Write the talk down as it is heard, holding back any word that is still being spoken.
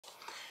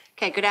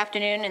Okay, good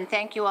afternoon, and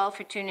thank you all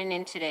for tuning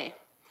in today.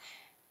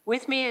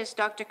 With me is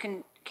Dr.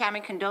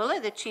 Cami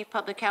Condola, the Chief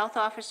Public Health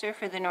Officer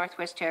for the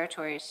Northwest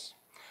Territories.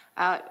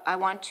 I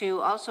want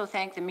to also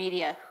thank the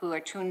media who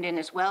are tuned in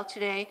as well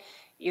today.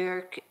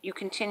 You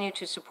continue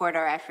to support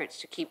our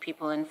efforts to keep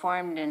people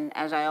informed, and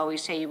as I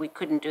always say, we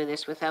couldn't do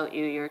this without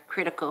you. You're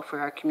critical for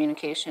our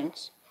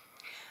communications.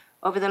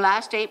 Over the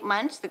last 8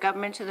 months, the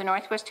government of the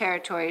Northwest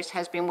Territories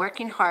has been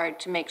working hard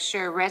to make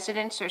sure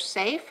residents are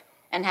safe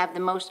and have the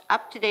most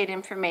up-to-date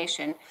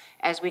information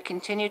as we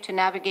continue to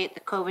navigate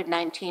the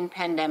COVID-19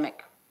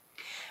 pandemic.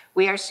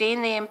 We are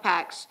seeing the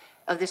impacts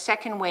of the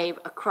second wave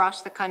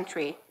across the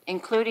country,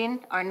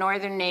 including our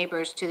northern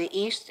neighbors to the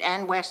east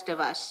and west of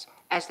us,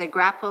 as they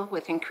grapple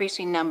with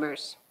increasing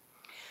numbers.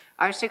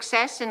 Our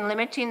success in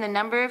limiting the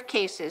number of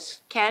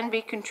cases can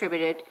be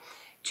contributed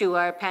to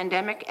our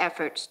pandemic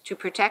efforts to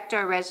protect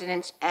our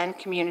residents and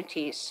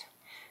communities,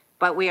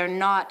 but we are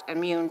not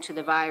immune to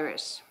the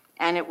virus,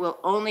 and it will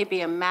only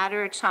be a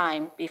matter of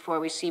time before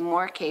we see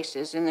more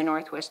cases in the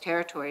Northwest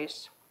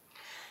Territories.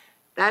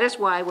 That is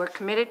why we're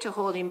committed to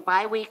holding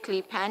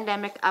bi-weekly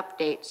pandemic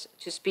updates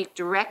to speak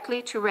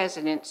directly to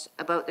residents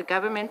about the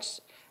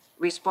government's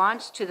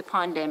response to the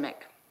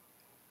pandemic.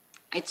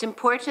 It's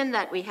important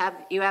that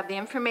you have the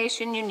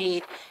information you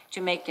need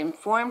to make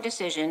informed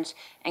decisions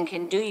and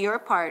can do your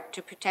part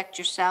to protect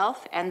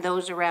yourself and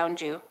those around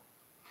you.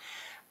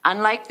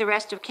 Unlike the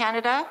rest of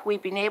Canada,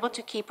 we've been able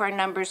to keep our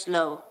numbers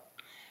low.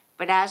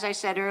 But as I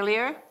said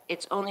earlier,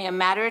 it's only a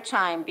matter of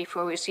time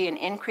before we see an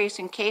increase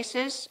in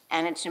cases,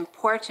 and it's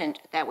important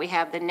that we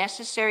have the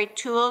necessary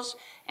tools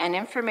and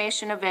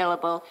information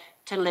available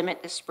to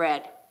limit the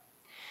spread.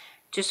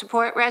 To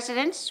support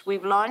residents,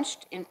 we've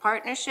launched, in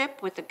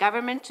partnership with the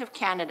Government of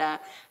Canada,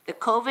 the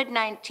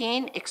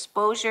COVID-19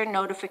 Exposure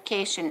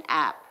Notification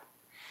app.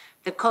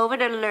 The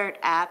COVID Alert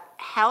app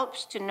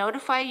helps to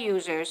notify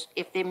users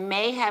if they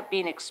may have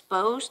been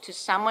exposed to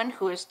someone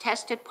who has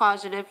tested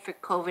positive for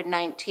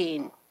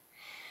COVID-19.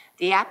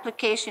 The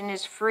application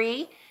is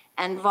free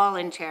and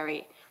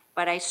voluntary,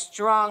 but I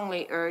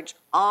strongly urge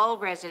all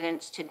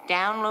residents to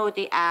download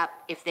the app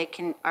if they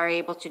are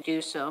able to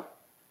do so.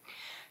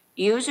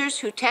 Users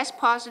who test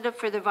positive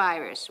for the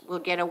virus will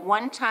get a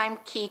one-time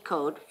key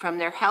code from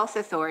their health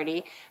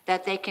authority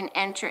that they can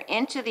enter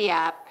into the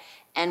app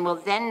and will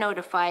then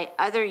notify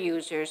other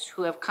users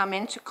who have come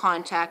into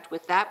contact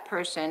with that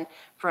person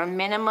for a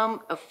minimum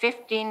of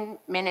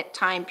 15-minute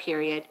time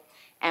period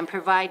and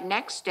provide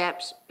next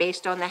steps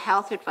based on the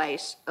health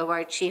advice of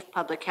our Chief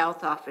Public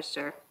Health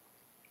Officer.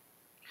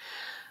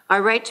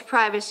 Our right to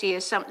privacy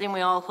is something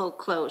we all hold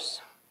close,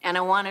 and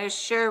I want to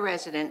assure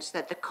residents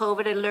that the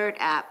COVID Alert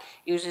app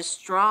uses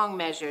strong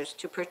measures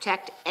to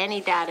protect any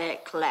data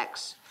it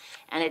collects,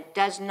 and it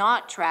does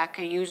not track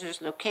a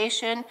user's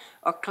location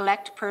or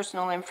collect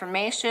personal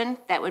information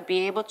that would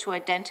be able to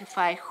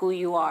identify who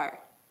you are.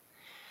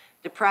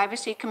 The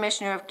Privacy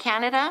Commissioner of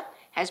Canada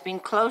has been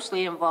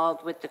closely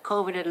involved with the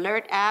COVID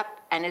Alert app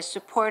and is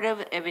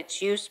supportive of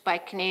its use by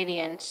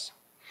Canadians.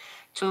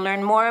 To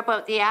learn more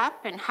about the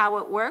app and how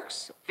it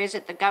works,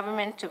 visit the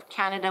Government of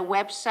Canada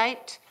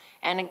website.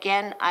 And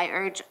again, I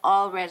urge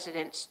all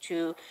residents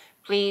to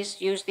please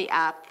use the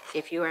app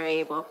if you are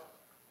able.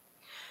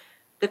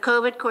 The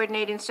COVID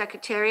Coordinating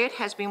Secretariat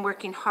has been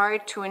working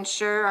hard to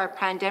ensure our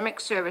pandemic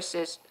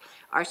services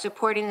are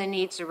supporting the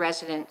needs of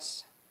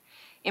residents.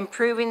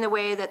 Improving the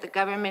way that the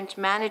government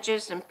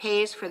manages and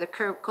pays for the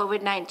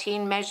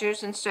COVID-19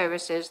 measures and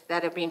services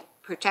that have been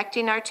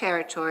protecting our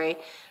territory,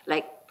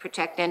 like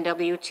Protect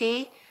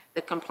NWT,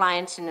 the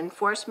Compliance and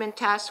Enforcement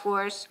Task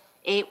Force,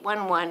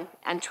 811,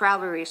 and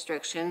travel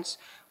restrictions,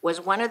 was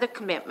one of the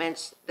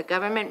commitments the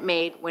government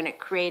made when it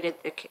created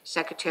the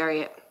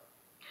Secretariat.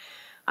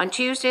 On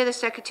Tuesday, the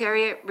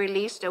Secretariat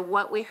released a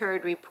What We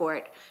Heard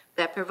report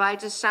that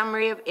provides a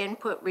summary of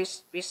input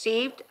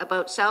received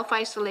about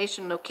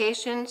self-isolation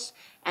locations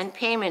and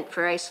payment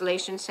for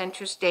isolation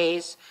center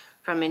stays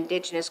from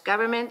Indigenous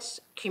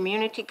governments,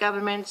 community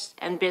governments,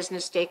 and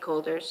business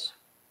stakeholders.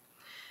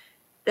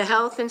 The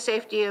health and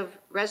safety of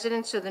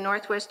residents of the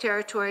Northwest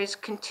Territories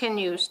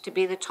continues to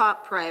be the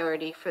top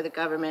priority for the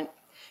government,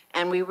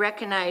 and we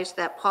recognize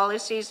that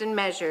policies and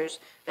measures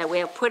that we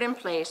have put in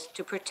place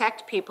to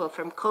protect people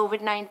from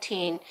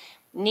COVID-19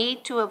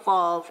 need to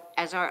evolve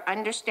as our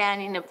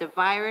understanding of the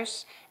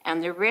virus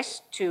and the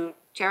risk to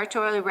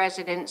territorial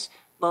residents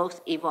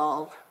both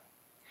evolve.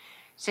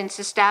 Since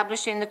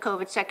establishing the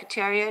COVID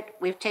Secretariat,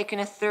 we've taken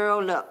a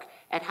thorough look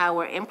at how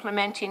we're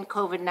implementing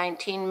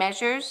COVID-19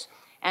 measures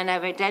and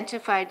have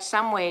identified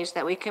some ways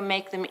that we can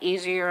make them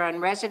easier on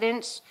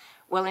residents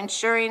while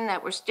ensuring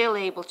that we're still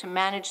able to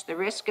manage the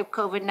risk of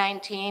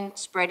COVID-19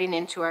 spreading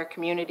into our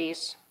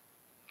communities.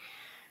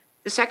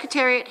 The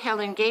Secretariat held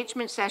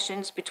engagement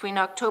sessions between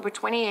October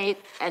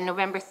 28th and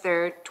November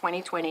 3rd,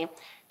 2020,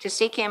 to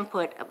seek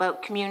input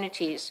about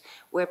communities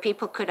where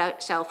people could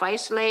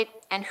self-isolate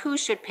and who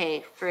should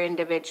pay for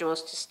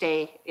individuals to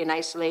stay in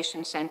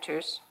isolation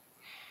centers.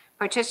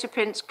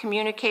 Participants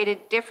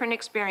communicated different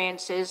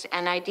experiences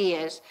and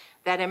ideas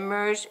that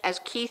emerged as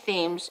key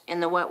themes in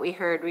the What We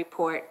Heard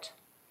report.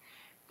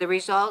 the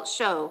results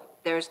show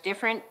there's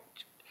different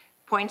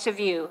points of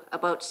view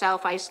about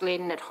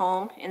self-isolating at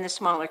home in the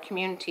smaller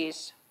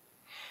communities.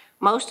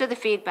 Most of the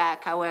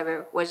feedback,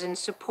 however, was in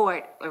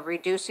support of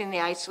reducing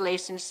the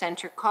isolation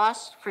center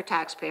costs for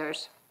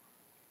taxpayers.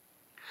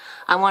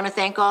 I want to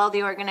thank all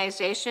the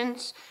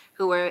organizations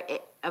who were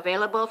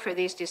available for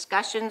these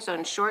discussions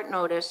on short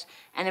notice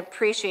and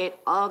appreciate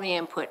all the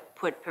input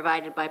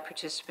provided by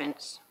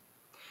participants.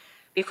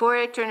 Before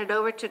I turn it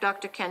over to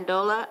Dr.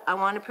 Candola, I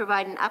want to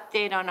provide an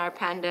update on our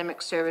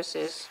pandemic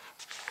services.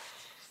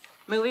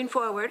 Moving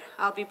forward,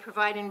 I'll be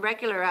providing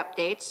regular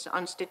updates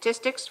on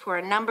statistics for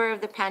a number of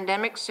the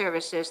pandemic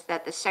services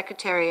that the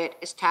Secretariat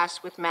is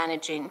tasked with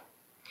managing.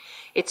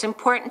 It's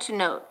important to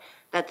note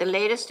that the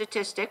latest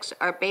statistics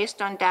are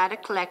based on data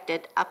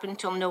collected up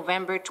until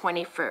November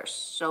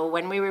 21st. So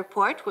when we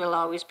report, we'll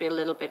always be a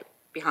little bit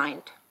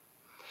behind.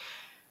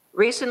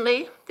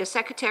 Recently, the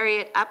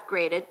Secretariat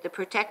upgraded the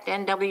Protect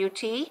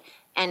NWT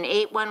and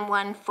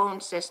 811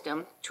 phone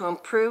system to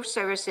improve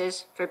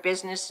services for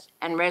business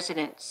and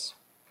residents.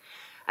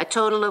 A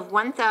total of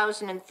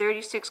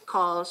 1,036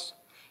 calls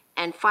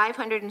and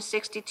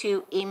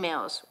 562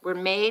 emails were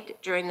made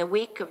during the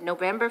week of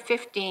November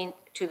 15th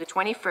to the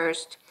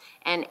 21st,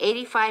 and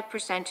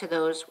 85% of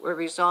those were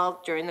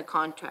resolved during the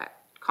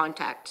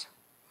contact.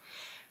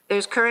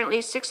 There's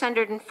currently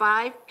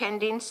 605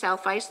 pending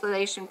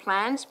self-isolation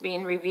plans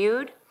being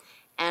reviewed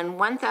and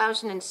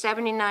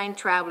 1,079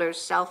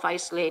 travelers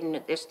self-isolating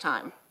at this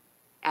time,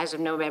 as of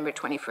November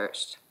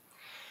 21st.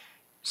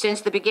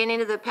 Since the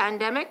beginning of the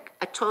pandemic,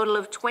 a total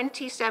of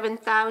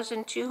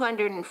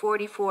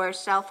 27,244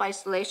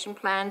 self-isolation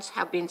plans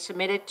have been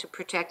submitted to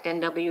Protect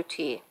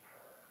NWT.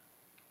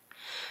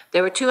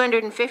 There were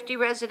 250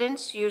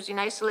 residents using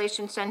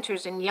isolation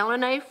centers in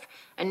Yellowknife,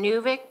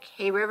 Inuvik,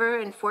 Hay River,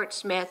 and Fort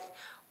Smith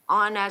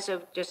on as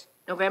of just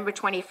November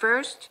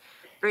 21st,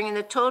 bringing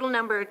the total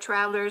number of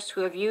travelers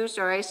who have used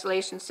our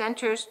isolation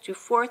centers to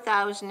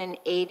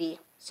 4,080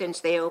 since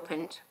they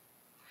opened.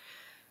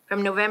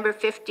 From November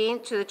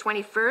 15th to the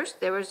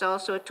 21st, there was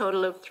also a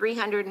total of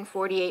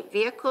 348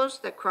 vehicles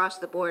that crossed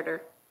the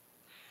border.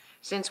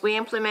 Since we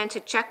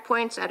implemented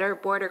checkpoints at our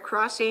border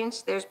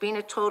crossings, there's been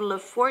a total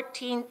of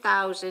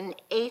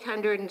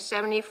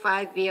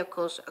 14,875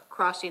 vehicles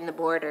crossing the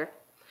border.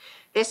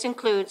 This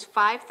includes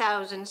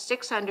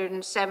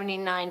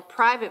 5,679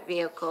 private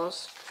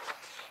vehicles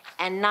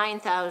and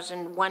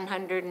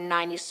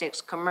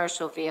 9,196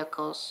 commercial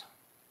vehicles.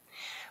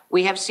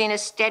 We have seen a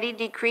steady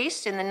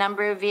decrease in the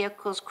number of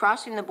vehicles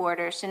crossing the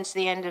border since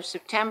the end of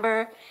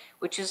September,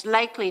 which is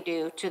likely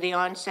due to the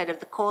onset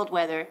of the cold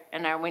weather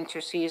in our winter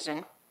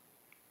season.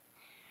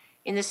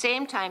 In the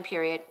same time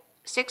period,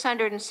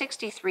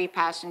 663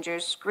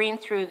 passengers screened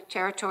through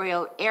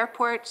territorial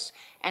airports,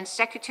 and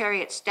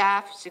Secretariat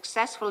staff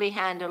successfully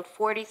handled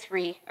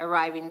 43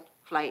 arriving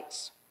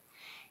flights.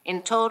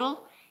 In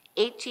total,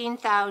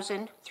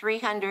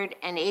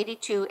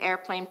 18,382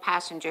 airplane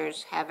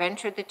passengers have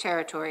entered the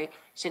territory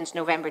since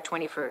November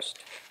 21st,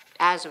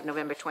 as of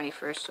November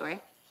 21st, sorry.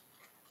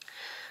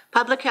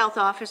 Public health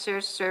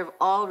officers serve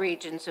all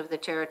regions of the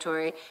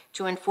territory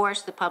to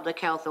enforce the public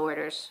health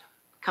orders.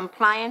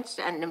 Compliance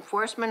and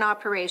enforcement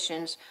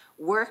operations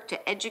work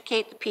to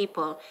educate the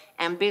people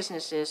and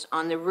businesses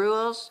on the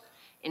rules,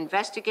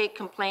 investigate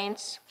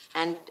complaints,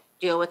 and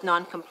deal with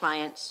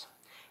non-compliance.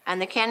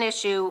 And they can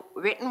issue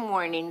written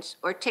warnings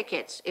or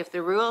tickets if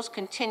the rules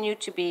continue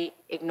to be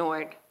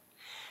ignored.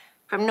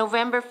 From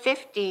November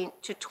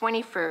 15th to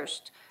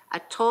 21st,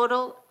 a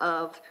total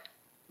of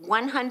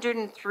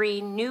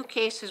 103 new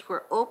cases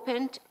were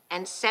opened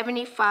and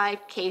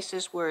 75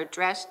 cases were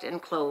addressed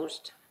and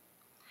closed.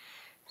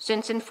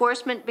 Since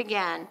enforcement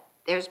began,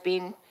 there's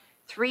been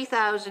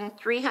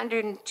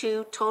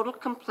 3,302 total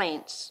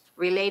complaints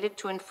related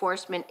to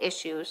enforcement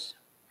issues.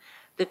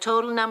 The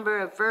total number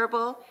of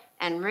verbal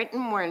and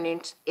written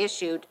warnings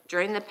issued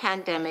during the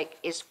pandemic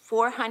is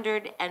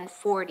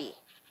 440,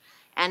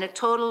 and a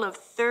total of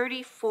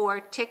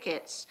 34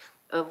 tickets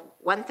of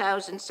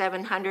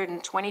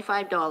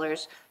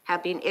 $1,725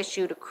 have been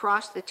issued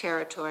across the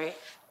territory.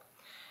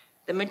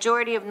 The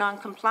majority of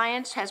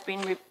non-compliance has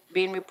been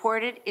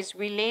reported is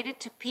related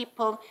to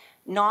people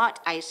not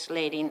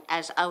isolating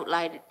as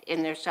outlined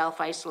in their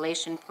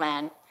self-isolation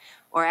plan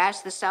or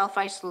as the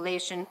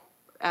self-isolation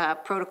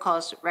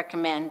protocols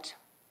recommend.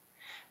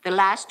 The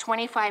last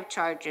 25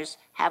 charges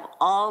have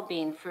all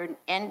been for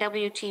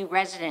NWT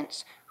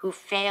residents who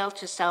failed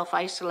to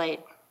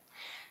self-isolate.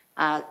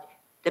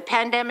 The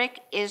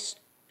pandemic is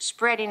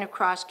spreading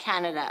across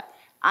Canada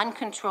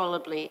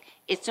uncontrollably.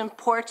 It's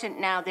important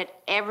now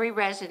that every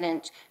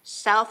resident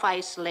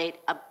self-isolate,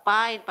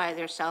 abide by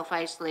their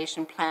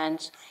self-isolation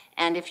plans,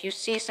 and if you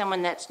see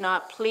someone that's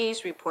not,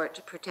 please report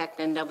to Protect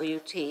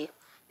NWT.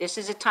 This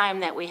is a time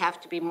that we have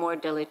to be more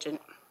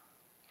diligent.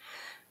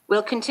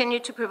 We'll continue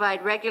to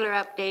provide regular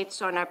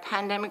updates on our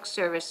pandemic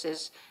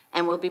services,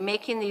 and we'll be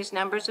making these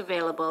numbers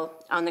available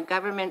on the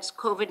government's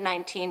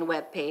COVID-19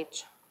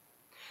 webpage.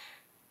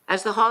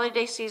 As the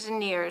holiday season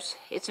nears,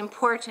 it's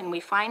important we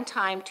find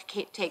time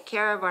to take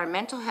care of our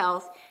mental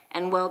health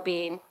and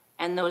well-being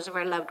and those of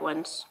our loved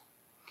ones.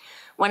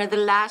 One of the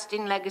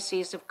lasting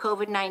legacies of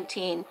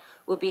COVID-19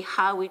 will be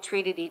how we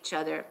treated each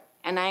other,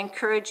 and I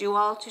encourage you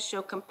all to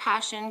show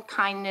compassion,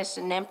 kindness,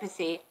 and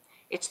empathy.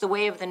 It's the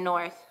way of the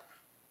North.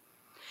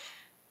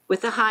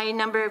 With the high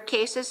number of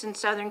cases in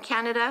southern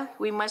Canada,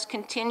 we must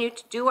continue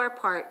to do our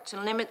part to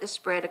limit the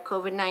spread of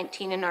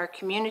COVID-19 in our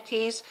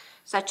communities,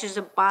 such as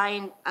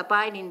abiding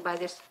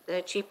by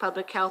the Chief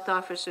Public Health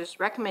Officer's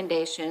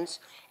recommendations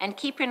and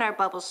keeping our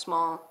bubbles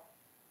small.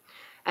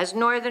 As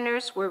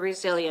Northerners, we're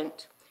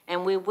resilient,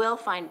 and we will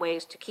find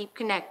ways to keep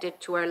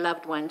connected to our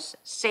loved ones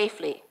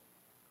safely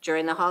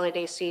during the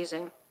holiday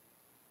season.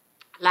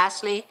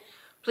 Lastly,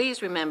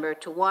 please remember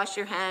to wash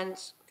your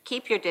hands,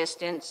 keep your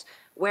distance,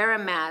 wear a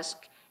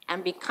mask,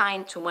 and be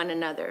kind to one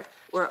another.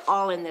 We're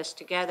all in this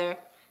together.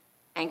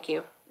 Thank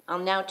you. I'll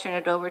now turn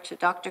it over to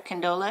Dr.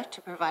 Condola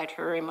to provide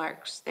her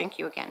remarks. Thank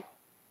you again.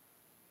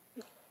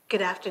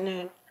 Good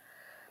afternoon.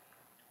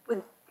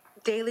 With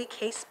daily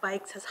case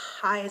spikes as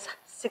high as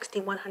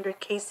 6,100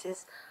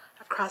 cases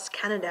across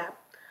Canada,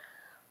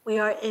 we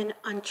are in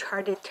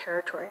uncharted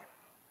territory.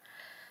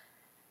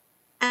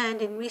 And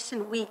in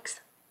recent weeks,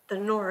 the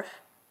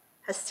North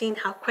has seen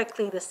how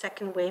quickly the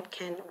second wave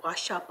can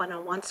wash up on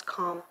our once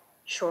calm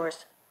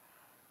shores.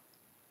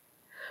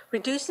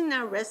 Reducing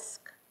our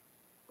risk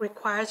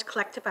requires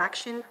collective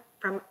action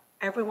from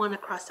everyone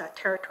across our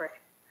territory.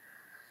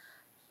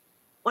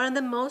 One of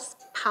the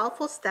most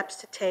powerful steps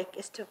to take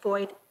is to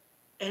avoid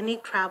any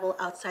travel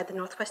outside the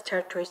Northwest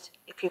Territories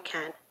if you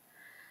can.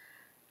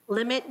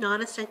 Limit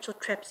non-essential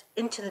trips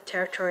into the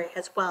territory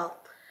as well,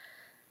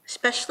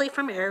 especially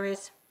from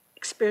areas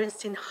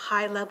experiencing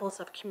high levels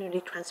of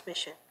community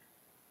transmission.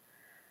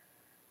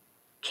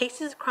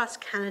 Cases across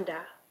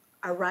Canada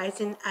are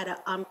rising at an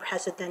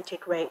unprecedented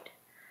rate.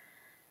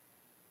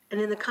 And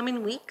in the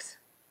coming weeks,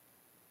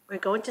 we're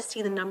going to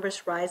see the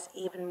numbers rise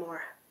even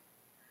more.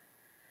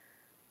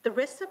 The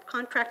risk of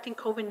contracting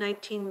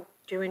COVID-19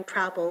 during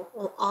travel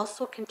will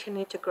also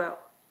continue to grow.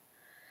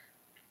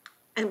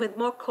 And with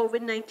more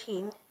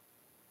COVID-19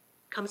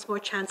 comes more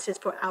chances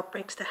for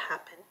outbreaks to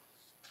happen.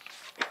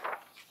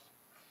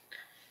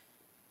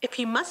 If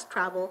you must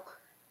travel,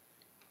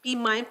 be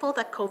mindful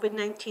that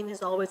COVID-19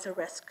 is always a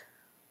risk.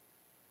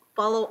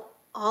 Follow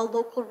all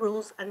local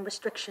rules and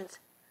restrictions.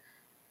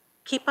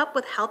 Keep up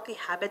with healthy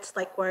habits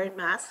like wearing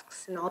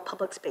masks in all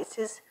public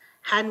spaces,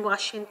 hand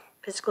washing,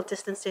 physical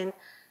distancing,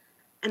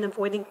 and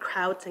avoiding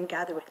crowds and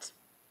gatherings.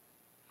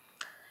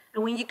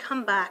 And when you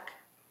come back,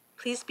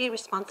 please be a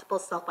responsible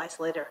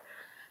self-isolator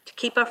to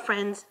keep our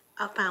friends,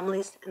 our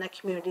families, and our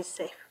communities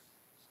safe.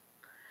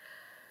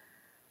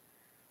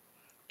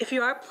 If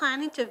you are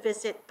planning to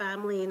visit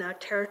family in our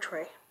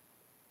territory,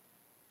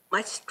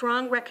 my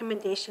strong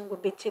recommendation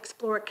would be to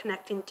explore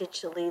connecting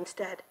digitally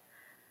instead.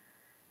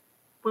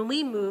 When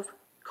we move,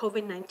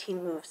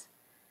 COVID-19 moves.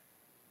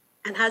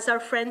 And as our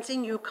friends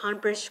in Yukon,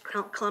 British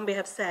Columbia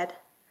have said,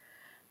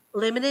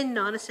 limiting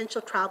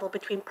non-essential travel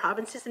between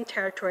provinces and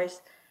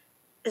territories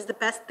is the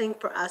best thing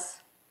for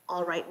us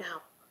all right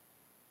now.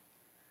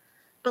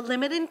 But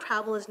limiting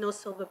travel is no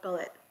silver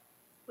bullet.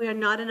 We are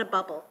not in a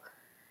bubble,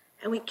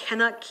 and we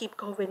cannot keep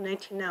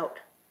COVID-19 out.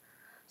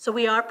 So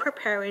we are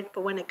preparing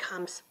for when it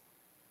comes.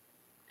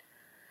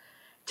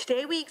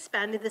 Today we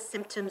expanded the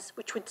symptoms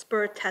which would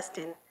spur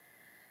testing.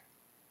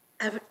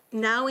 Have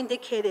now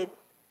indicated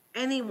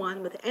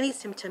anyone with any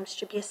symptoms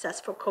should be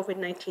assessed for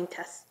COVID-19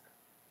 tests.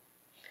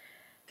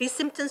 These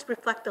symptoms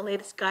reflect the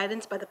latest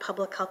guidance by the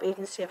Public Health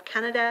Agency of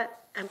Canada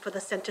and for the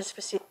Centers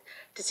for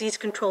Disease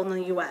Control in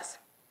the US.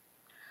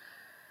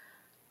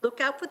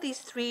 Look out for these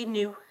 3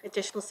 new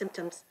additional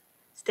symptoms.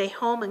 Stay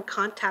home and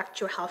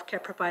contact your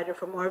healthcare provider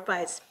for more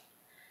advice.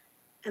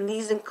 And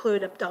these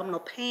include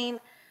abdominal pain,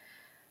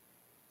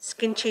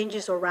 skin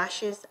changes or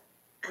rashes,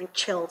 and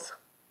chills.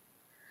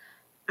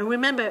 And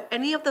remember,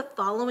 any of the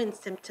following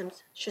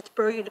symptoms should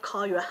spur you to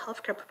call your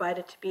healthcare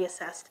provider to be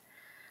assessed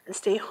and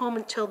stay home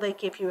until they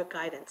give you a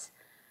guidance.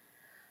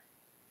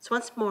 So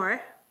once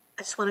more,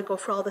 I just want to go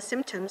for all the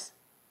symptoms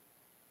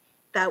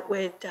that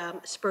would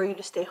spur you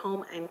to stay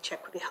home and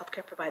check with your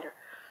healthcare provider.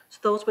 So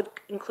those would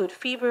include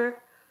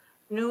fever,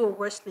 new or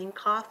worsening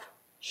cough,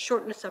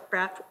 shortness of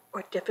breath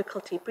or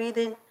difficulty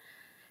breathing,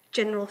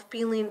 general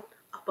feeling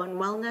of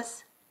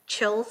unwellness,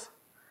 chills,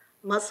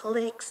 muscle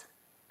aches,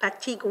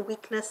 fatigue or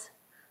weakness,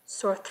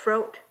 sore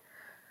throat,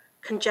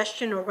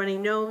 congestion or runny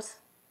nose,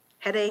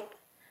 headache,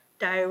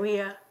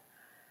 diarrhea,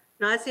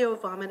 nausea or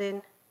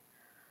vomiting,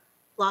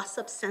 loss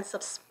of sense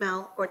of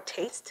smell or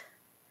taste,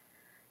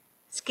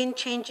 skin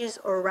changes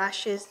or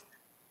rashes,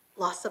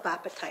 loss of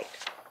appetite.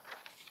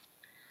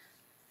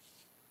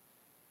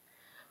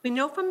 We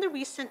know from the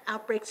recent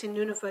outbreaks in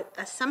Nunavut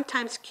that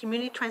sometimes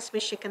community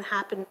transmission can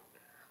happen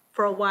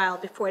for a while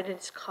before it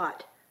is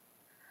caught.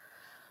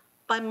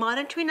 By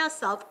monitoring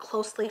ourselves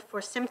closely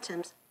for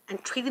symptoms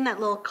and treating that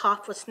little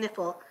cough or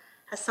sniffle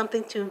as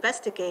something to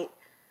investigate,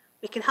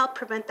 we can help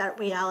prevent that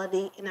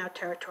reality in our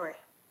territory.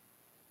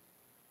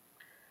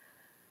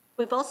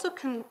 We've also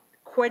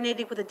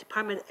coordinated with the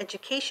Department of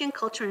Education,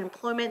 Culture and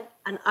Employment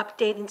on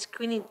updating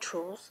screening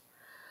tools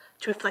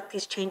to reflect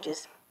these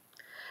changes.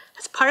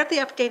 As part of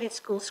the updated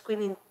school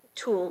screening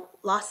tool,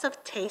 loss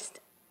of taste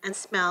and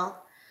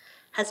smell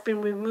has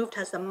been removed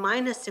as a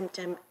minor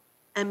symptom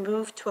and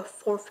moved to a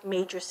fourth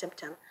major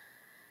symptom.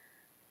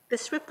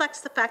 This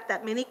reflects the fact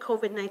that many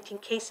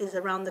COVID-19 cases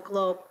around the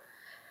globe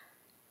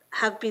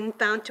have been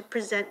found to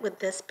present with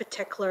this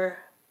particular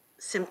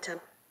symptom.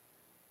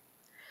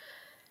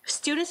 If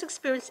students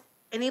experience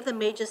any of the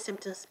major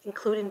symptoms,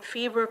 including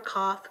fever,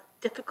 cough,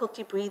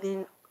 difficulty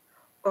breathing,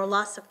 or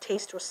loss of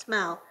taste or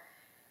smell,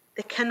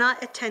 they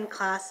cannot attend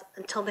class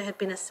until they have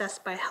been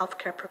assessed by a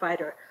healthcare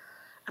provider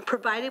and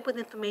provided with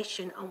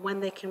information on when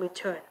they can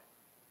return.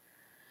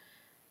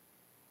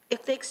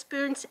 If they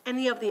experience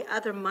any of the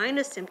other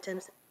minor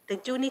symptoms, they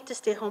do need to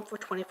stay home for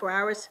 24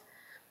 hours.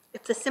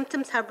 If the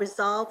symptoms have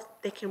resolved,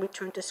 they can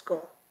return to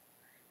school.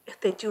 If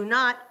they do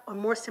not, or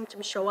more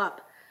symptoms show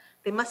up,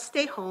 they must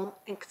stay home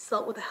and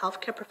consult with a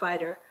healthcare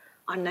provider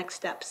on next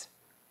steps.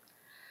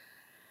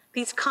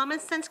 These common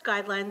sense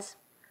guidelines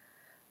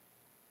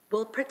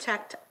will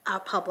protect our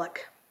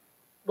public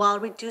while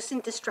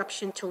reducing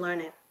disruption to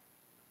learning.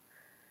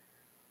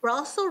 We're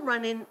also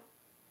running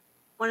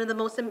one of the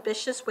most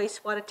ambitious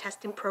wastewater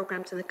testing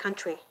programs in the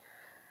country.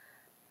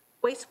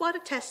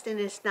 Wastewater testing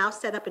is now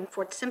set up in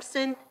Fort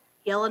Simpson,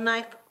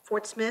 Yellowknife,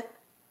 Fort Smith,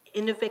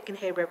 Inuvik, and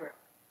Hay River.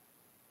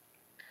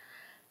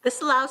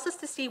 This allows us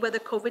to see whether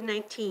the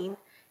COVID-19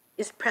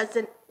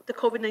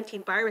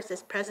 virus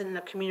is present in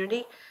a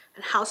community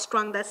and how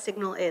strong that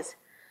signal is.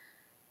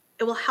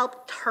 It will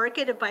help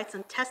target advice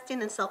on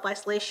testing and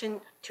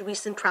self-isolation to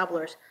recent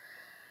travelers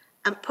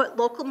and put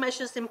local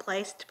measures in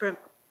place to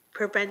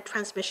prevent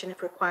transmission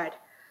if required.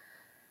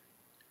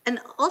 And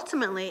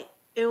ultimately,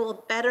 it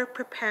will better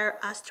prepare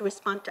us to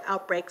respond to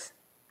outbreaks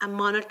and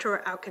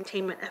monitor our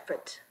containment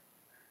efforts.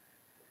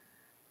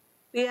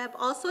 We have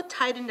also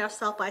tightened our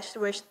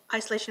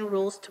self-isolation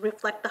rules to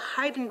reflect the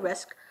heightened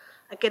risk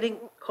of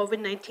getting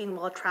COVID-19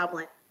 while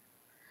traveling.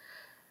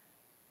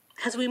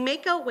 As we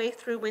make our way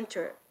through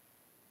winter,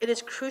 it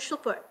is crucial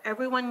for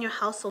everyone in your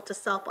household to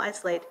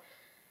self-isolate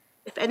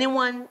if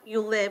anyone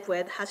you live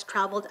with has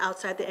traveled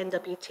outside the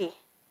NWT.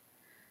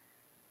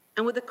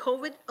 And with the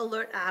COVID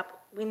Alert app,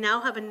 we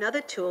now have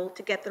another tool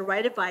to get the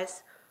right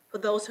advice for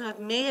those who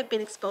may have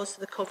been exposed to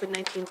the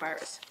COVID-19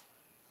 virus.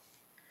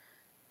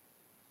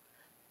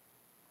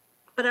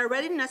 But our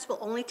readiness will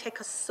only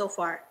take us so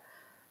far.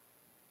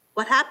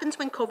 What happens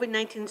when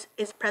COVID-19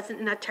 is present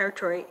in our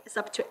territory is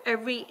up to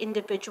every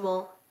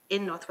individual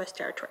in Northwest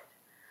Territory.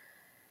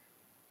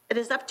 It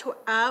is up to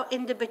our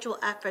individual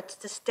efforts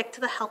to stick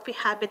to the healthy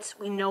habits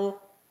we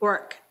know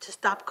work to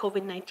stop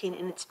COVID-19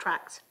 in its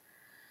tracks.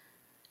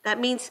 That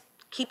means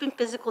keeping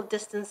physical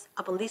distance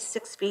of at least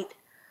 6 feet,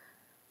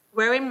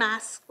 wearing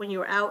masks when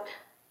you're out,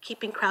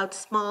 keeping crowds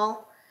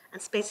small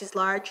and spaces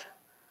large,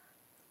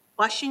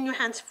 washing your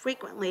hands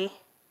frequently,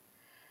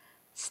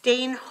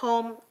 staying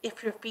home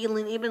if you're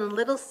feeling even a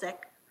little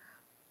sick,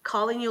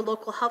 calling your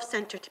local health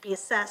center to be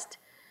assessed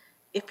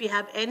if you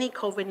have any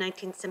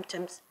COVID-19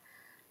 symptoms,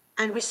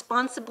 and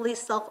responsibly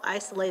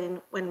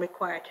self-isolating when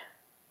required.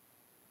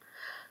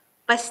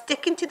 By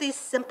sticking to these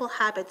simple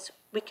habits,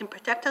 we can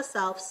protect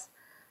ourselves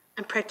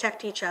and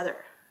protect each other.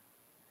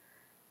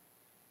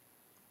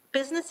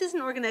 Businesses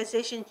and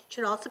organizations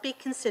should also be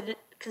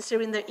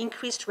considering their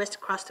increased risk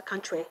across the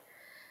country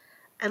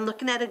and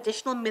looking at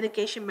additional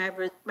mitigation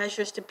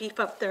measures to beef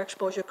up their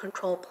exposure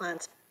control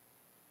plans.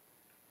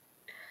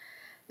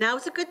 Now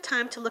is a good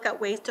time to look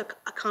at ways to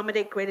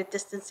accommodate greater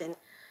distancing,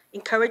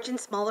 encouraging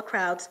smaller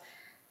crowds,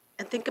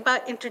 and think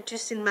about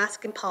introducing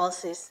masking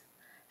policies,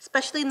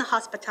 especially in the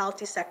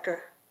hospitality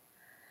sector.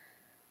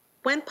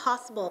 When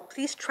possible,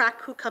 please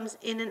track who comes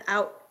in and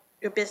out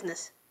your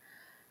business.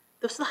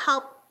 This will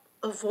help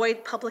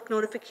avoid public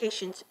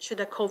notifications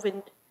should a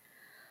COVID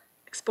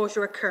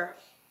exposure occur.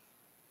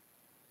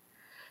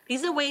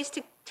 These are ways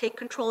to take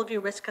control of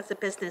your risk as a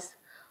business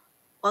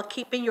while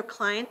keeping your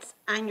clients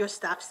and your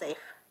staff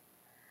safe.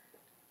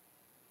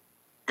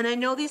 And I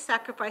know these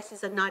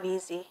sacrifices are not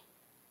easy.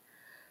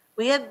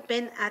 We have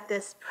been at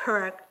this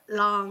for a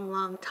long,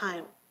 long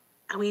time,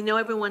 and we know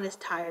everyone is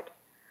tired.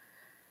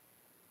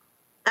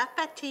 That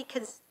fatigue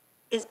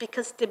is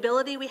because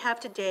stability we have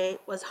today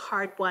was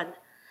hard won.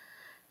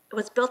 It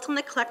was built on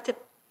the collective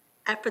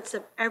efforts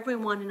of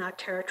everyone in our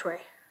territory.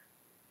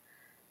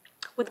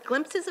 With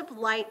glimpses of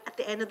light at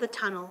the end of the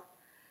tunnel,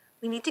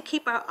 we need to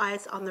keep our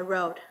eyes on the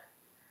road.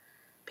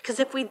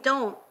 Because if we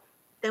don't,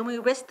 then we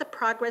risk the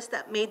progress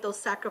that made those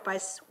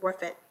sacrifices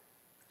worth it.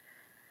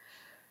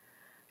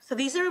 So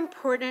these are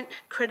important,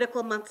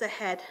 critical months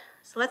ahead.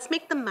 So let's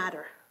make them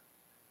matter.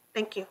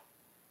 Thank you.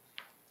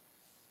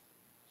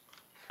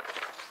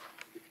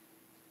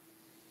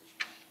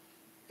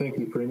 Thank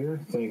you, Premier.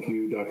 Thank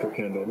you, Dr.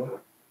 Candola.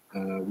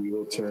 We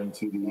will turn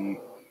to the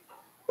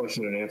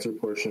question and answer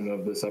portion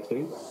of this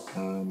update.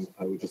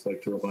 I would just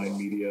like to remind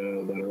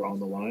media that are on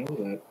the line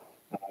that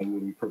you will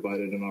be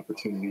provided an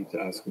opportunity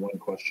to ask one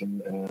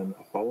question and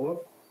a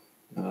follow-up.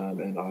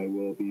 And I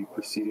will be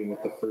proceeding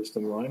with the first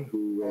in line,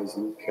 who is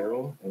Luke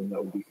Carroll, and that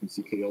will be from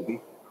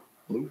CKLB.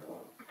 Luke?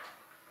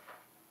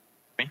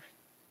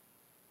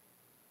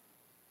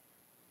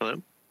 Hello?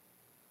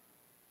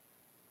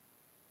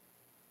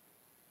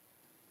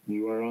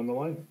 You are on the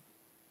line.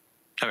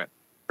 Okay,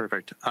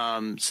 perfect.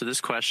 So this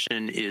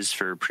question is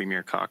for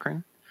Premier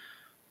Cochrane.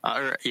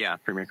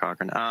 Premier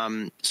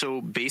Cochrane.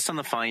 So based on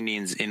the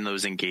findings in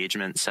those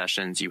engagement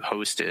sessions you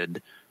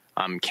hosted,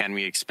 can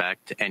we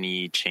expect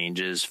any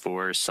changes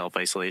for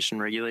self-isolation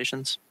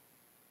regulations?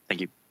 Thank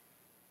you.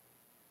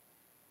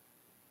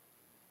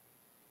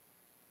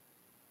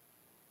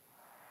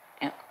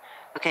 Yeah.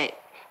 Okay.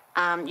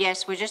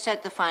 Yes, we're just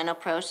at the final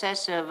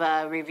process of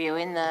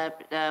reviewing the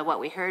what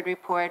we heard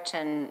report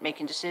and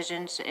making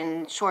decisions.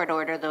 In short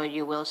order, though,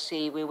 you will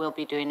see we will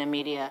be doing a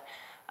media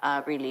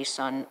release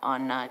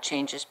on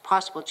changes,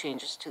 possible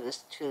changes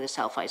to the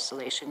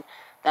self-isolation.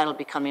 That'll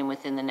be coming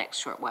within the next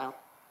short while.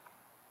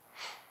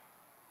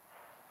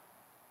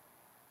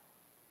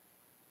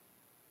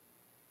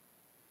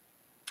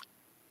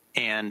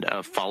 And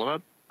a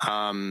follow-up,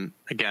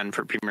 again,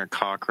 for Premier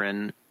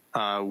Cochrane,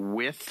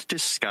 with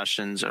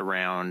discussions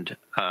around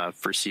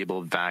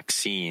foreseeable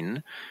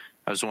vaccine,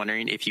 I was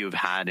wondering if you've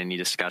had any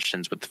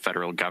discussions with the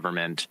federal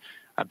government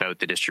about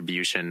the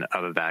distribution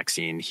of a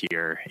vaccine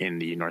here in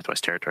the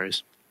Northwest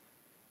Territories.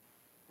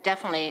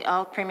 Definitely,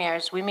 all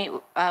premiers. We meet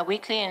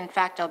weekly. In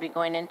fact, I'll be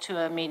going into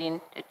a meeting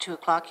at 2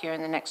 o'clock here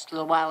in the next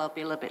little while. I'll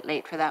be a little bit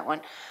late for that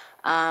one.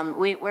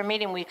 We're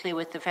meeting weekly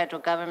with the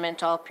federal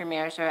government. All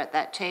premiers are at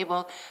that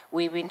table.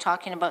 We've been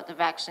talking about the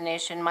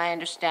vaccination. My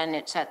understanding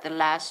it's at the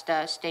last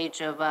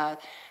stage of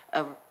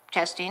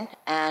testing,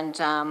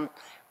 and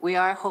we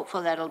are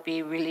hopeful that it'll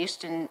be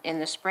released in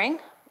the spring,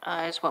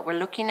 is what we're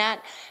looking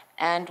at.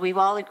 And we've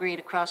all agreed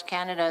across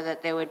Canada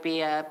that there would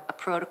be a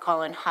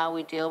protocol in how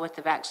we deal with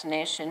the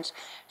vaccinations,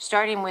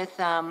 starting with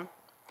our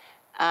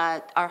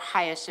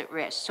highest at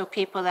risk. So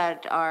people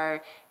that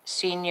are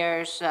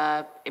seniors,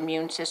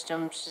 immune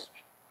systems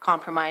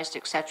compromised,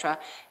 etc.,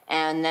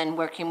 and then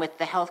working with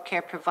the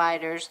healthcare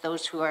providers,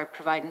 those who are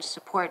providing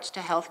supports to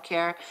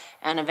healthcare,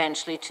 and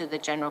eventually to the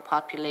general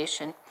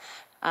population.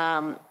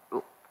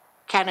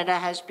 Canada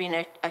has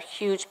been a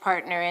huge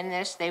partner in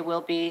this. They will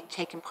be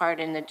taking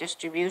part in the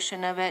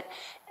distribution of it,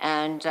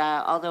 and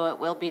although it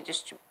will be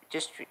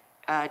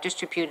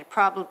distributed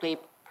probably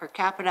per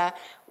capita,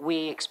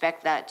 we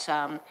expect that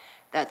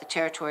that the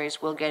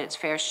territories will get its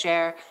fair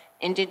share.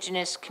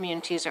 Indigenous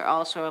communities are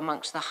also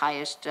amongst the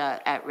highest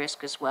at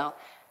risk as well,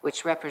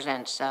 which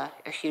represents a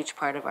huge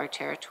part of our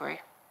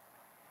territory.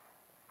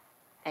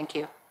 Thank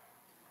you.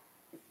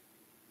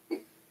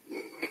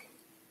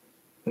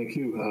 Thank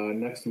you.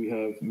 Next, we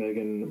have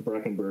Megan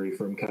Brackenbury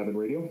from Cabin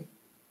Radio.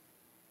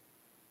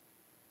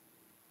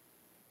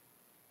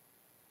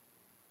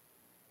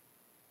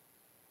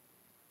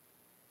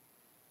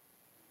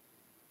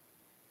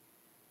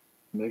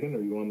 Megan,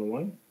 are you on the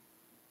line?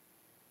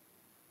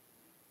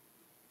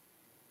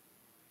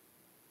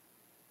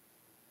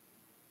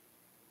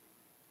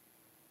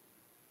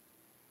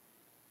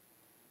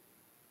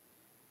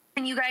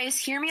 Can you guys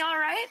hear me all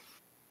right?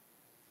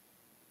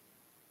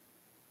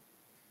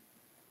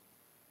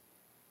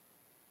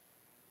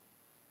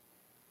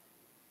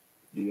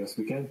 Yes,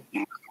 we can.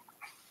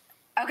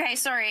 Okay,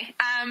 sorry.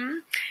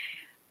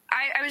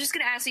 I was just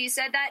going to ask you, you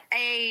said that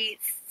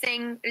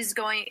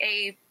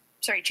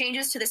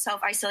changes to the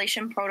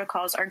self-isolation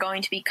protocols are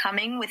going to be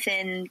coming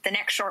within the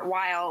next short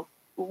while.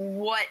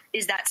 What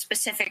is that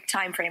specific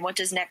time frame? What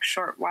does next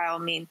short while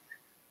mean?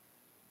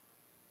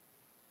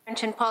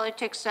 In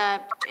politics,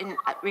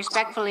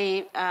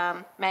 respectfully,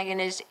 Megan,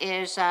 is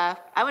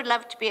I would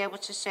love to be able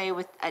to say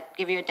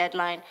give you a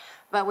deadline,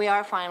 but we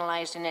are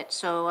finalizing it.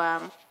 So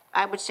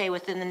I would say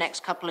within the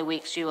next couple of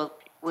weeks,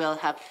 we'll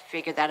have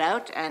figured that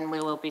out, and we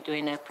will be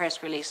doing a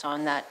press release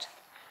on that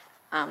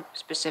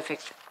specific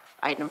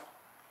item.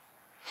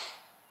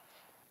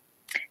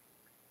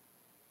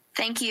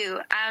 Thank you.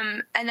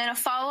 And then a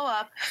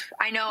follow-up.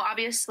 I know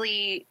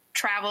obviously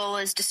travel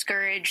is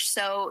discouraged.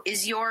 So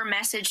is your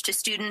message to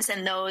students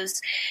and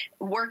those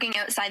working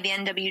outside the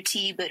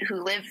MWT but who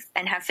live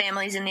and have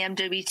families in the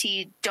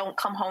MWT, don't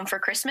come home for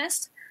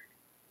Christmas?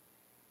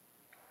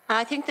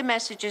 I think the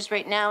message is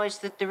right now is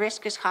that the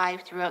risk is high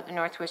throughout the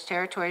Northwest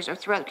Territories, or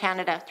throughout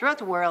Canada, throughout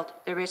the world.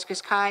 The risk is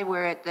high.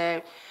 We're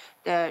at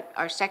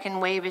our second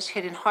wave is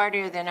hitting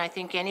harder than I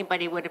think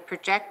anybody would have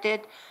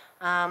projected.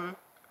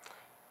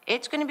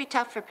 It's going to be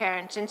tough for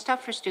parents, and it's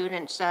tough for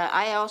students.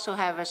 I also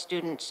have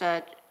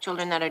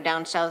children that are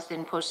down south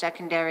in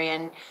post-secondary,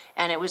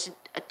 and it was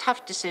a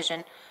tough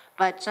decision.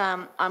 But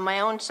on my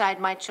own side,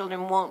 my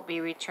children won't be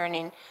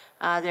returning.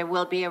 There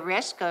will be a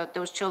risk.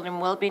 Those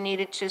children will be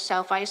needed to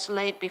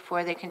self-isolate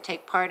before they can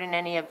take part in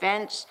any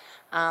events.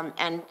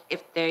 And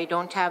if they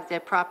don't have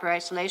the proper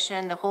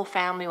isolation, the whole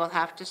family will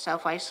have to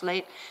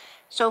self-isolate.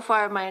 So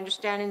far, my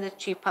understanding, the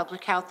Chief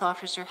Public Health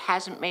Officer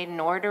hasn't made an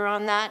order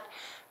on that.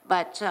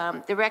 But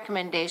the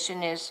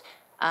recommendation is,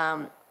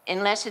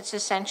 unless it's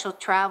essential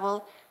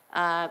travel,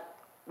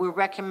 we're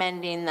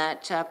recommending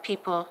that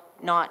people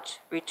not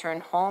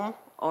return home,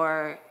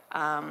 or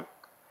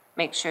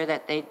make sure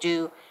that they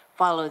do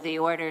follow the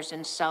orders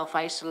and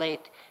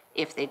self-isolate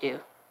if they do.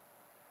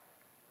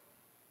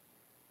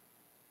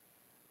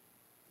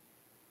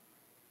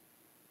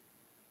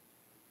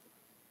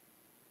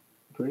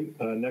 Great.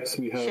 Next,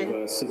 we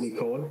have Sydney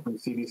Cohen from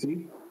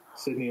CDC.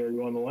 Sydney, are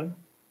you on the line?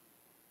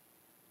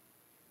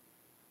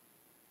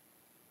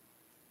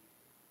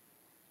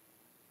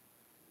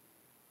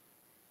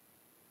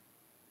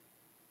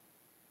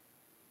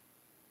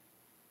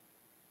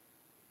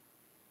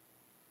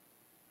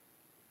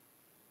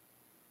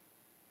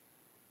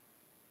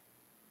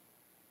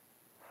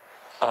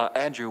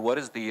 Andrew, what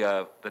is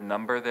the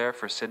number there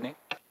for Sydney?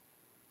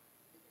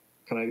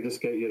 Can I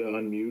just get you to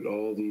unmute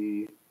all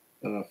the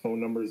phone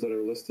numbers that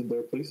are listed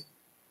there, please?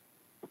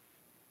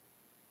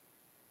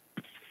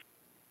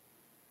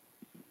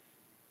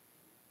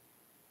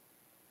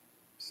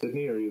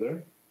 Sydney, are you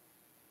there?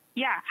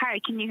 Yeah. Hi.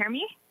 Can you hear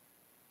me?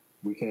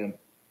 We can.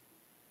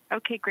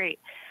 Okay, great.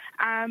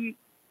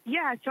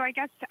 Yeah. So I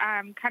guess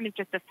kind of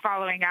just a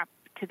following up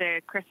to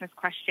the Christmas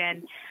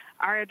question.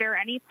 Are there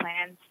any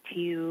plans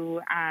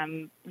to,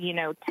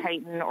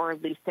 tighten or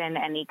loosen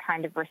any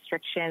kind of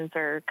restrictions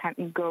or kind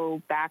of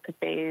go back a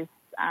phase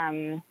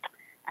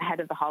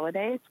ahead of the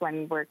holidays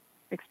when we're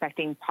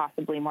expecting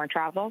possibly more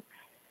travel?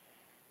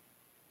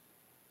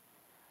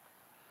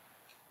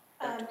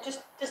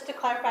 Just to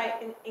clarify,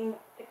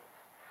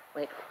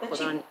 Wait,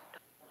 hold on.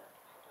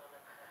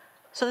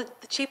 So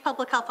the Chief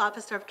Public Health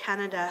Officer of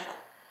Canada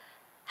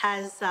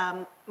has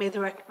made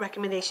the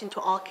recommendation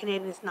to all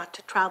Canadians not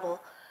to travel.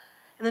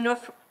 In the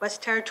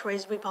Northwest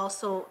Territories, we've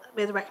also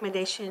made the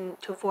recommendation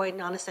to avoid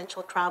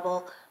non-essential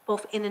travel,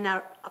 both in and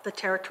out of the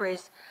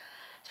territories,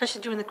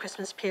 especially during the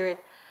Christmas period.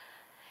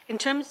 In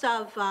terms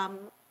of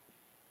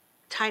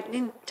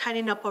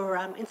tightening up or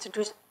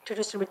introducing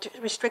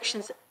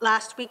restrictions,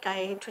 last week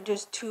I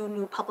introduced 2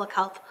 new public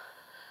health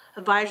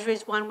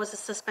advisories. One was the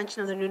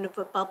suspension of the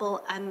Nunavut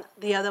bubble, and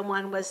the other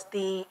one was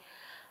the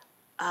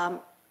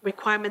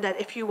requirement that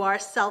if you are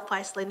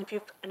self-isolating, if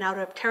you've an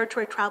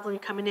out-of-territory travel and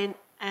you're coming in,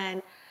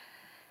 and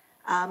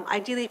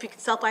ideally if you can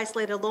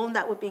self-isolate alone,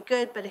 that would be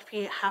good, but if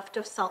you have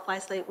to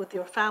self-isolate with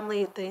your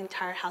family, the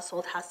entire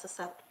household has to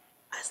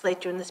self-isolate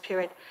during this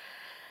period.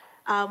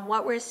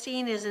 What we're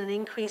seeing is an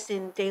increase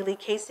in daily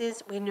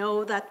cases. We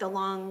know that the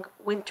long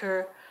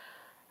winter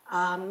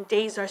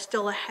days are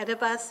still ahead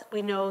of us.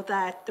 We know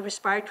that the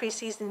respiratory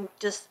season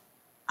just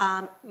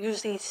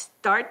usually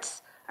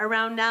starts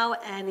around now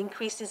and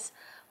increases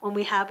when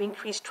we have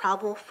increased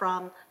travel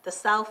from the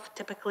south.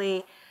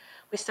 Typically,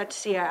 we start to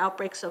see our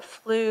outbreaks of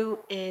flu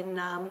in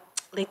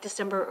late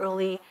December,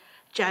 early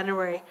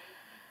January.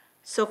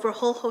 So for a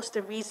whole host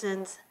of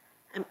reasons,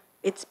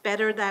 it's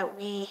better that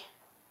we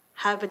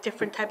have a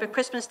different type of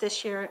Christmas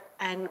this year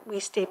and we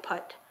stay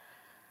put.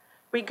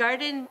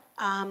 Regarding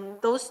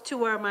those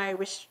 2 are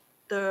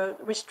the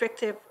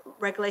restrictive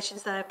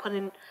regulations that I put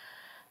in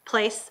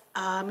place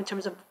in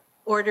terms of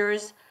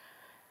orders.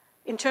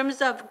 In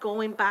terms of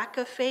going back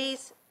a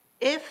phase,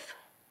 if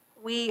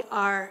we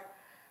are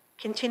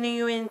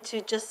continuing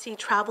to just see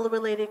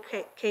travel-related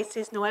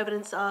cases, no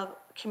evidence of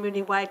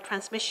community-wide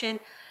transmission,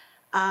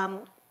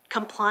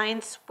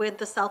 compliance with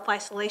the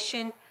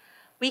self-isolation,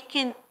 we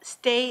can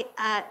stay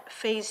at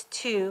phase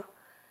 2,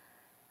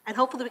 and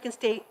hopefully we can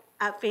stay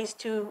at phase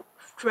 2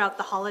 throughout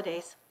the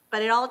holidays.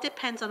 But it all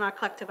depends on our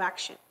collective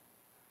action.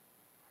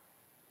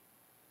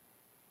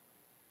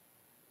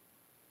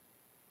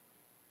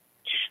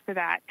 For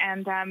that.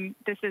 And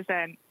this is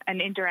an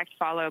indirect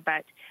follow,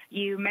 but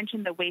you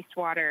mentioned the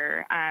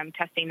wastewater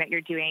testing that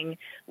you're doing.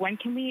 When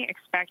can we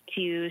expect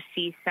to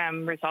see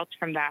some results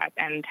from that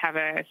and have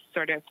a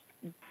sort of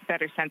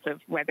better sense of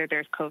whether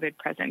there's COVID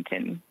present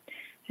in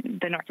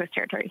the Northwest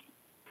Territories?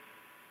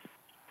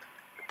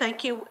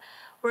 Thank you.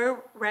 We're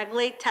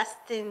regularly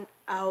testing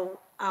our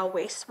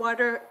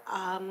wastewater.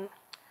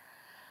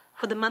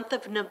 For the month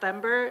of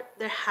November,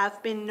 there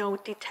have been no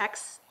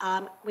detects.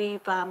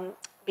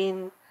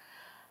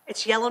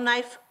 It's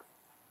Yellowknife,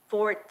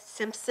 Fort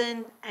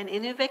Simpson, and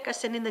Inuvik are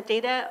sending the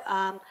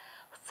data.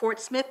 Fort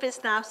Smith is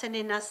now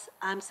sending us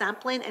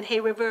sampling, and Hay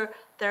River,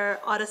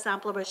 their auto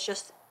sampler was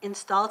just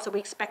installed, so we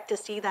expect to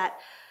see that.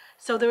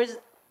 So there is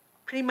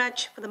pretty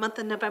much for the month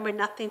of November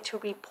nothing to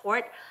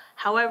report.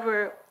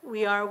 However,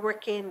 we are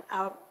working,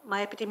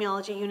 my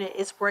epidemiology unit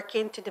is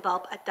working to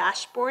develop a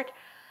dashboard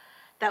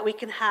that we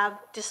can have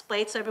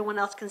displayed so everyone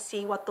else can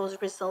see what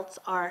those results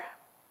are.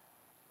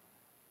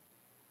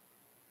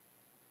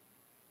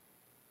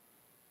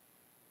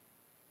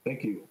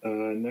 Thank you.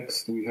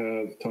 Next, we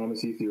have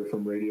Thomas Ethier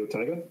from Radio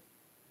Taiga.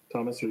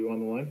 Thomas, are you on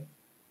the line?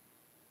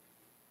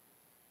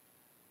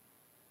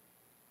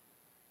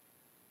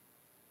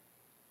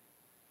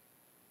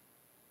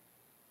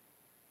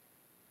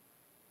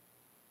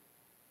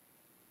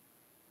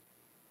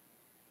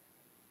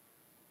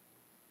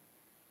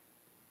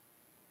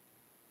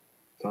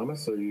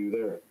 Thomas, are you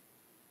there?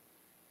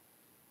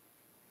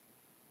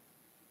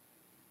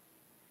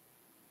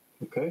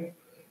 Okay.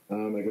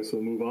 I guess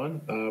we'll move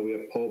on. We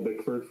have Paul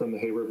Bickford from the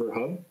Hay River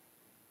Hub.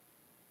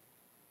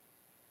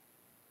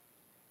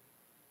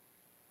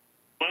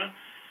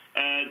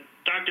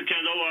 Dr.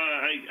 Kendall,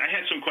 I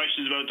had some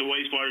questions about the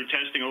wastewater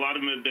testing. A lot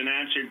of them have been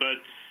answered,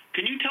 but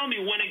Can you tell me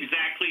when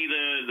exactly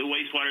the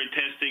wastewater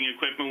testing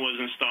equipment was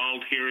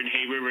installed here in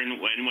Hay River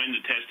and when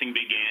the testing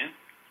began?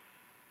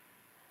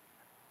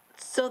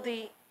 So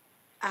the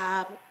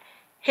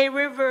Hay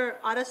River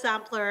auto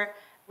sampler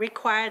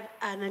required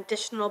an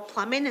additional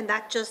plumbing, and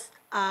that just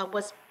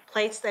was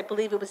placed, I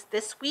believe it was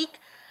this week.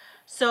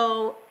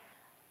 So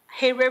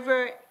Hay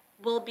River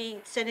will be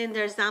sending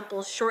their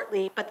samples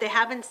shortly, but they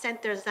haven't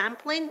sent their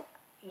sampling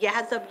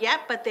as of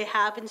yet, but they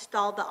have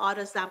installed the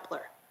auto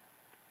sampler.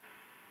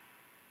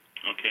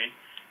 Okay,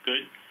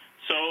 good.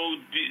 So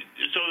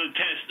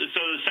the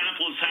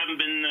samples haven't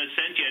been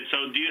sent yet.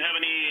 So do you have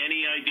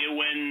any idea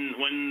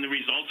when the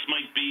results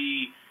might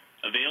be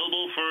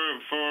available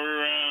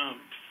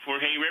for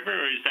Hay River,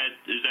 or is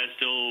that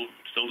still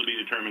to be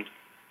determined?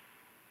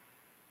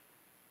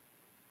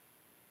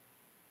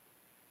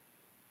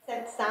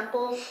 Sent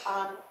samples.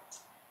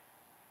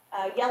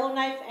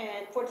 Yellowknife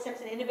and Fort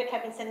Simpson Inuvik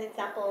have been sending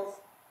samples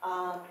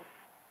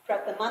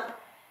throughout the month,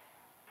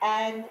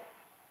 and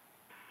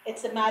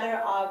it's a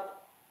matter of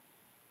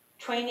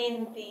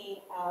training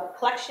the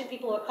collection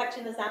people who are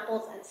collecting the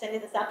samples and sending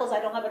the samples. I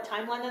don't have a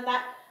timeline on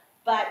that,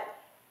 but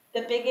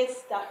the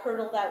biggest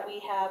hurdle that we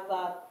have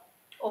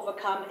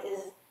overcome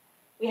is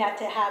we had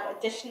to have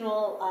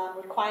additional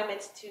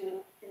requirements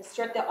to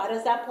insert the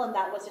auto sample, and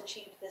that was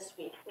achieved this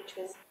week, which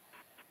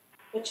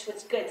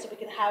was good. So we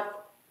can have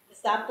the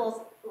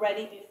samples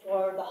ready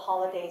before the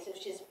holidays,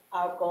 which is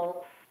our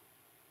goal.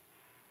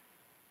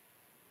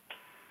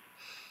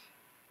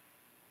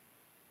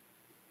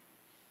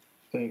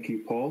 Thank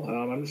you, Paul.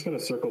 I'm just going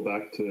to circle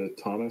back to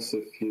Thomas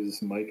if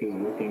his mic is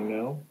working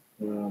now.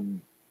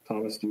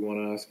 Thomas, do you want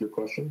to ask your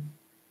question?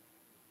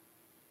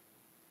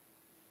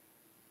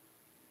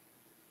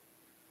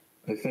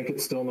 I think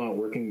it's still not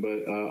working,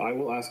 but I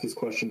will ask his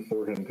question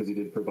for him because he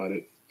did provide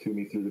it to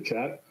me through the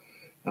chat.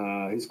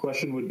 His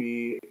question would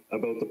be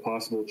about the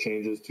possible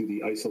changes to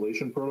the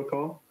isolation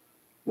protocol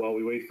while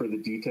we wait for the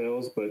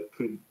details, but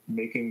could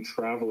making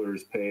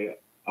travelers pay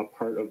a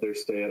part of their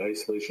stay at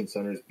isolation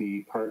centers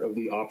be part of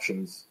the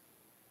options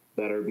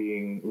that are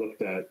being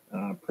looked at?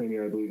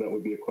 Premier, I believe that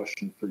would be a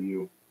question for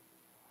you.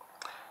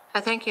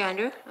 Thank you,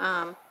 Andrew.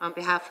 On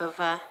behalf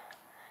of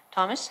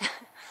Thomas.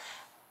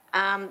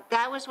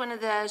 That was one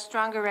of the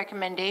stronger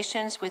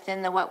recommendations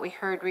within the What We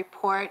Heard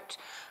report.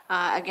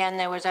 Again,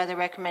 there was other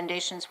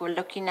recommendations we're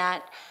looking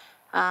at.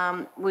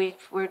 We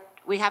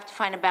have to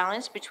find a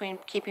balance between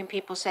keeping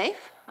people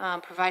safe,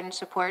 providing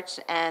supports,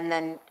 and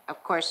then,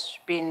 of course,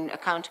 being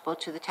accountable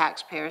to the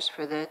taxpayers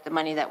for the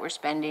money that we're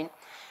spending.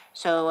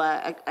 So,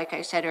 like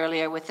I said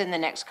earlier, within the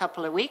next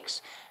couple of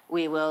weeks,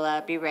 we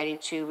will be ready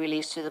to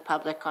release to the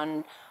public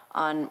on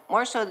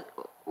more so.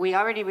 We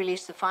already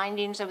released the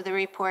findings of the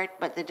report,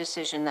 but the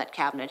decision that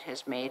Cabinet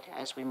has made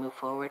as we move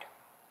forward.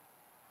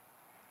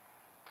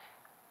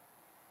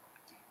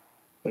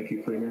 Thank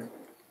you, Premier.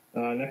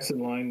 Next in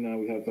line,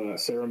 we have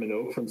Sarah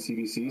Minogue from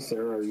CBC.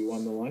 Sarah, are you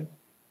on the line?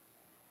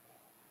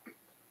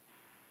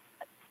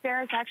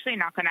 Sarah's actually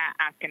not going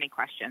to ask any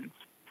questions,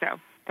 so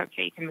it's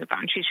okay. You can move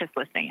on. She's just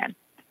listening in.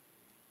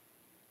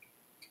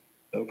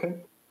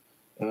 Okay.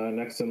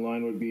 Next in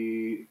line would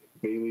be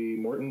Bailey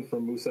Morton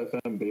from Moose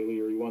FM. Bailey,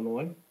 are you on the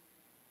line?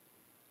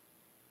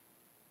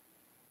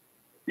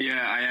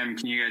 Yeah, I am.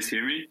 Can you guys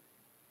hear me?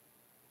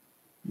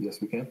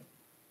 Yes, we can.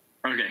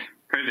 Okay,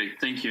 perfect.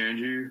 Thank you,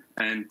 Andrew.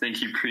 And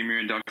thank you, Premier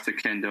and Dr.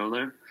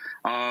 Candola.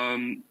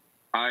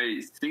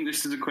 I think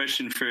this is a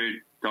question for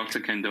Dr.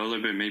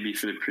 Candola, but maybe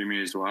for the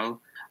Premier as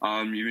well.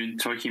 You've been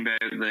talking about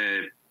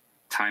the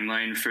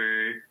timeline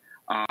for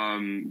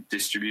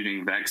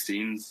distributing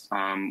vaccines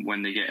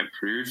when they get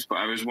approved, but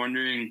I was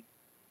wondering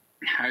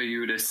how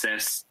you would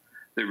assess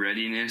the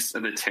readiness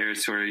of the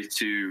territory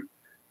to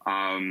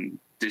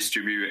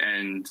distribute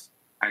and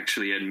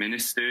actually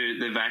administer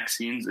the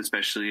vaccines,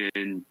 especially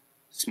in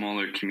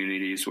smaller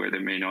communities where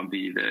there may not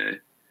be the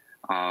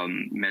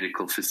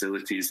medical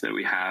facilities that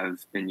we have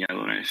in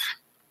Yellowknife.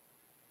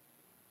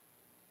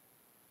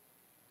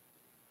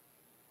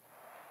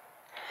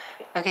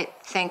 Okay,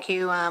 thank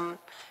you.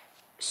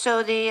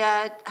 So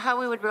how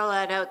we would roll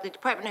that out, the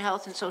Department of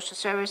Health and Social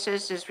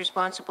Services is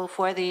responsible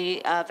for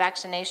the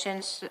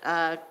vaccinations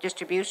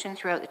distribution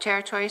throughout the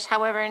territories.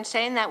 However, in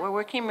saying that, we're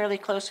working really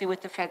closely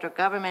with the federal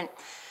government.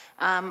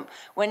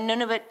 When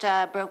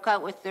Nunavut broke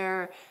out with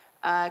their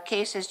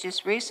cases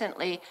just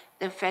recently,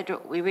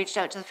 we reached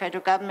out to the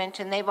federal government,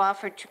 and they've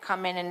offered to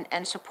come in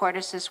and support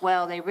us as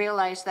well. They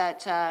realize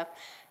that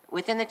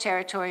within the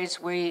territories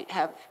we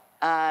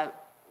don't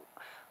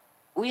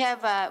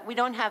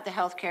have the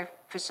healthcare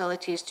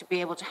facilities to be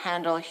able to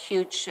handle a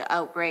huge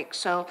outbreak.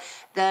 So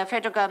the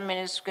federal government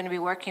is going to be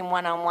working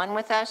one-on-one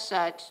with us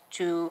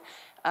to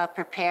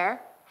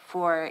prepare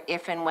for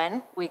if and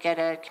when we get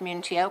a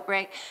community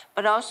outbreak.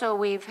 But also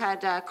we've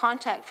had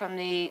contact from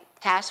the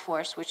task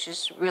force, which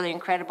is really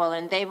incredible,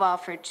 and they've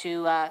offered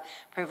to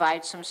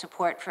provide some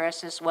support for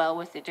us as well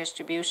with the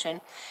distribution.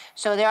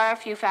 So there are a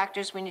few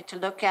factors we need to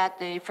look at.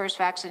 The first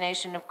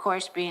vaccination, of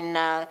course, being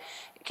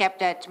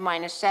kept at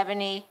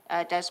 -70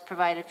 does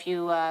provide a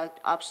few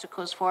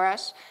obstacles for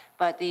us.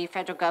 but the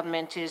federal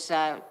government is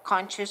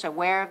conscious,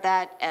 aware of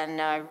that,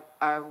 and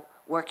are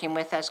working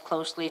with us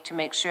closely to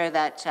make sure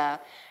that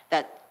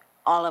that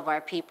all of our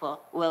people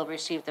will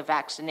receive the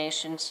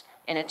vaccinations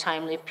in a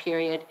timely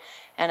period.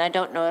 And I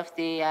don't know if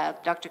the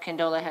Dr.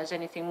 Candola has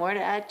anything more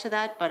to add to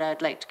that, but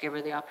I'd like to give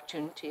her the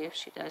opportunity if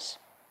she does.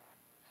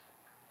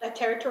 The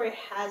territory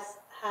has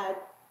had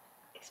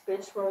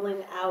experience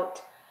rolling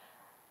out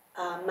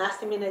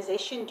mass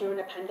immunization during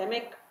a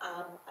pandemic.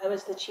 I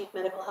was the chief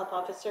medical health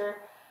officer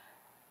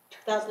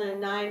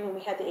 2009 when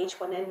we had the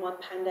H1N1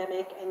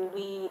 pandemic, and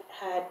we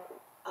had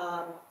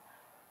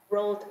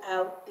rolled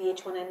out the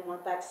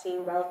H1N1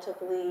 vaccine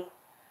relatively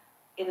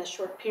in a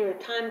short period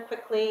of time,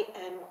 quickly,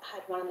 and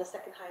had one of the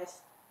second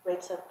highest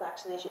rates of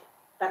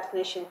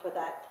vaccination for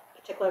that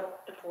particular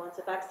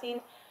influenza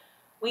vaccine.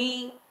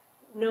 We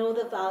know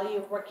the value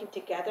of working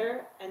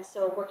together, and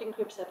so working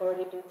groups have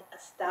already been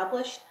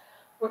established.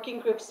 Working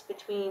groups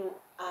between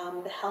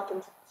the health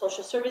and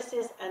social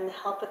services and the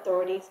health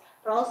authorities,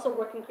 but also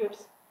working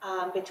groups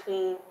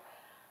between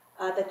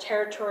the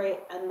territory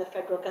and the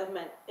federal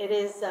government. It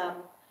is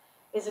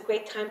a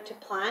great time to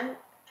plan,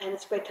 and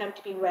it's a great time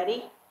to be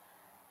ready,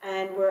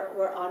 and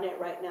we're on it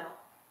right now.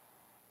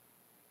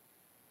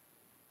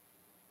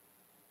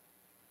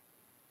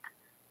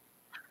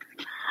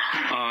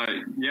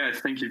 Yeah,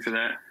 thank you for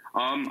that.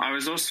 I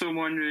was also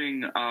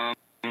wondering,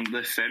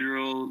 the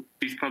federal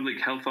chief public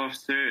health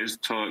officer has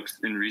talked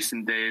in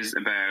recent days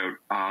about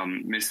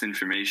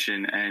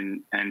misinformation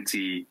and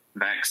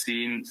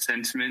anti-vaccine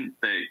sentiment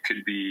that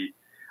could be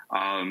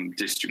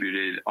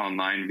distributed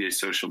online via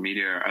social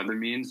media or other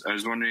means. I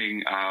was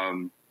wondering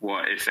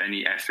what, if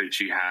any,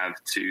 efforts you have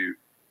to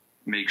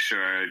make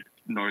sure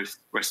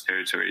Northwest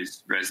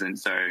Territories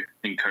residents are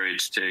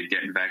encouraged to get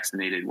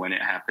vaccinated when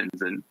it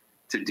happens and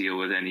to deal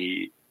with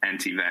any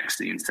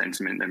anti-vaccine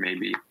sentiment there may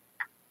be.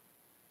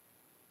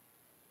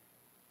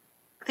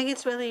 I think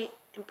it's really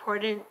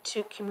important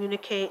to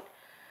communicate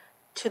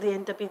to the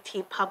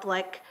NWT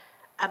public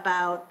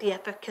about the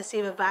efficacy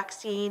of a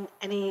vaccine,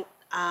 any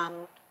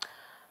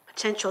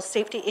potential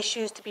safety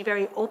issues, to be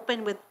very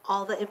open with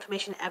all the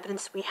information and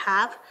evidence we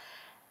have.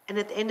 And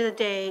at the end of the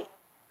day,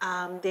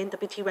 the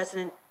NWT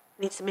resident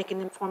needs to make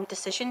an informed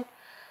decision.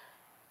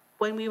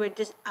 When we were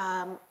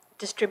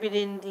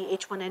distributing the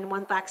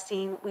H1N1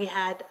 vaccine, we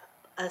had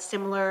a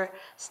similar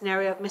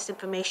scenario of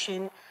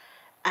misinformation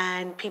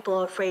and people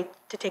are afraid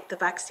to take the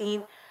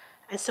vaccine.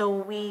 And so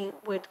we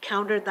would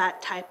counter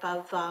that type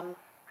of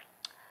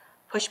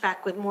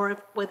pushback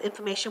with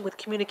information, with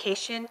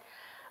communication,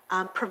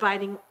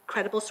 providing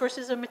credible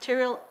sources of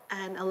material,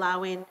 and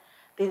allowing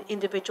the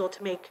individual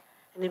to make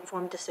an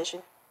informed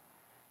decision.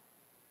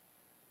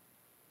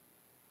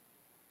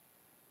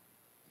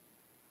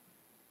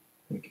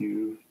 Thank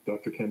you,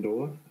 Dr.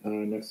 Candola.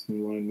 Next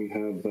in line, we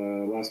have,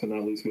 last but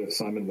not least, we have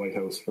Simon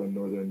Whitehouse from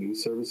Northern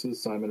News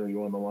Services. Simon, are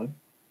you on the line?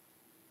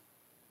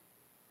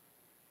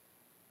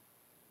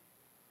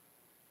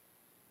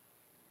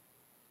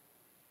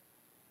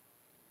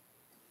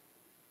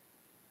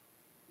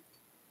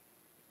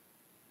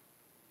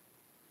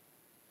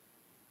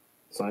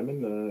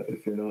 Simon,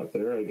 if you're not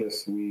there, I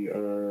guess we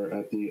are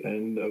at the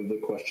end of the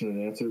question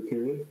and answer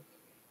period.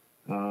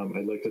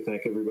 I'd like to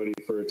thank everybody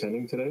for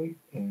attending today,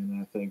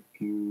 and thank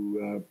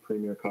you,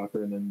 Premier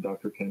Cochrane and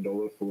Dr.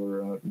 Candola,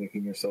 for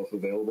making yourself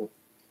available.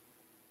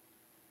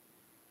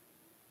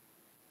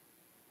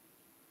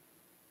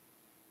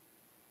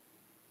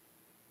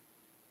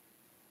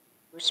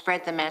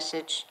 Spread the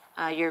message.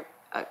 You're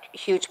a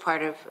huge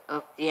part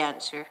of the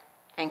answer.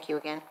 Thank you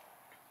again.